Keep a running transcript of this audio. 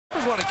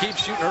Warriors want to keep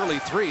shooting early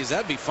threes.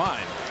 That'd be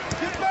fine.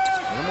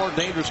 They're more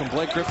dangerous when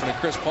Blake Griffin and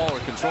Chris Paul are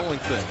controlling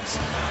things.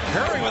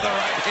 Curry with the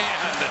right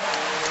hand.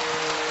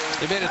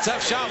 They made a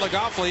tough shot look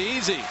awfully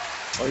easy.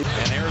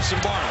 And Harrison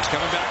Barnes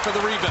coming back for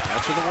the rebound.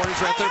 That's where the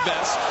Warriors are at their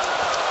best.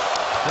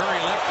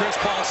 Curry left Chris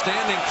Paul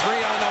standing.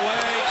 Three on the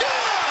way.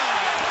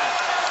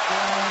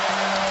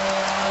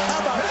 How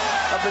about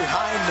a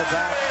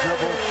behind-the-back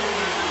dribble?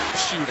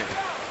 Shooting.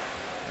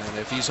 And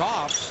if he's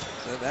off,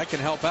 that can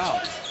help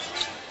out.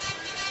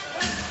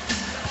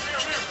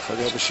 So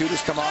the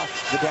shooters come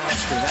off the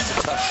downstream. That's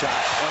a tough shot.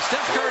 Well,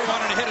 Steph Curry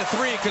wanted to hit a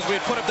three because we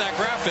had put up that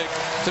graphic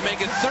to make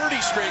it 30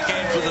 straight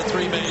games with a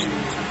three made.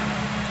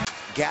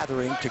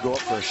 Gathering to go up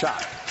for a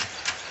shot.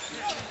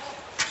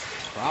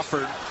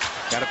 Crawford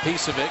got a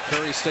piece of it.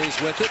 Curry stays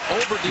with it.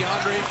 Over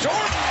DeAndre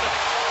Jordan.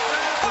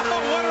 Oh,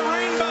 what a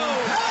rainbow.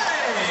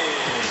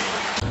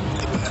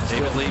 Hey.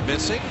 David Lee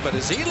missing, but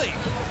Ezeli.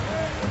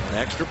 An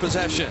extra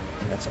possession.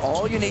 That's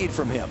all you need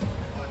from him.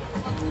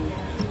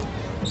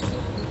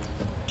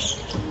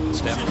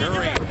 Steph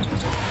Curry.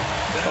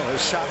 Oh,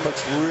 his shot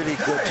looks really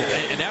good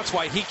today. And that's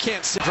why he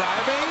can't sit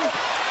driving.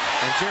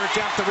 And Jarrett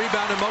Jack the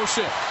rebound in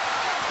motion.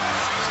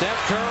 Steph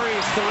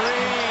Curry's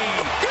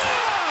three.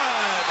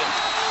 Good!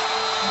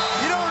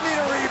 You don't need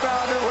a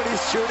rebounder when he's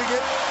shooting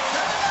it.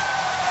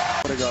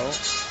 To go.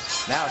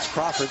 Now it's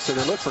Crawford, so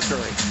they look for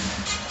Curry.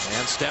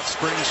 And Steph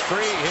springs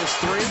free. His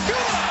three.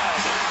 Good!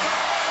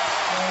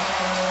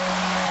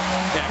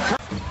 Yeah,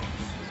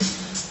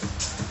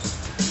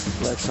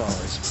 Bledsoe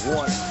is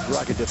one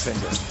rugged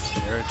defender.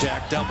 Jarrett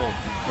Jack double.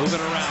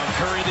 Moving around.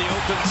 Curry the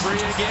open three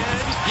again.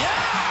 Yeah!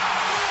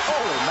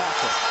 Holy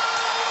mackerel.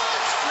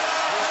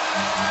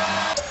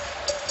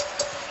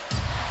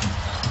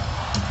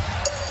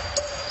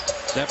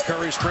 Steph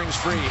Curry springs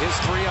free. His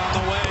three on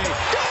the way.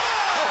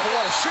 Oh,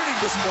 what a shooting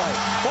display.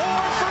 4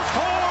 for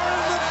 4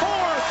 in the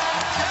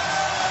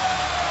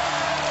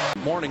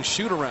fourth. Morning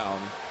shoot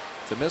around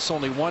to miss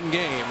only one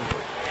game.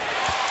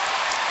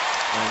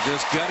 And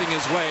just gutting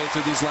his way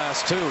through these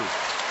last two.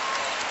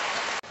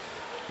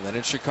 And then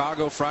in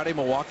Chicago Friday,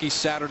 Milwaukee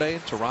Saturday,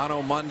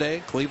 Toronto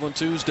Monday, Cleveland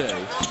Tuesday.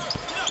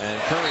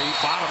 And Curry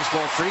bottoms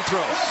both free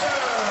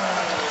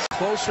throws.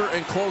 Closer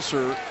and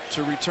closer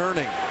to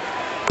returning.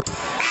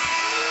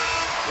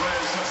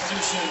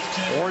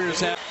 Warriors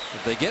have,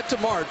 if they get to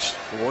March,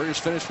 the Warriors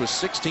finish with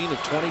 16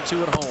 of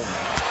 22 at home.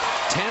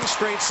 10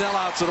 straight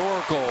sellouts at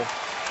Oracle.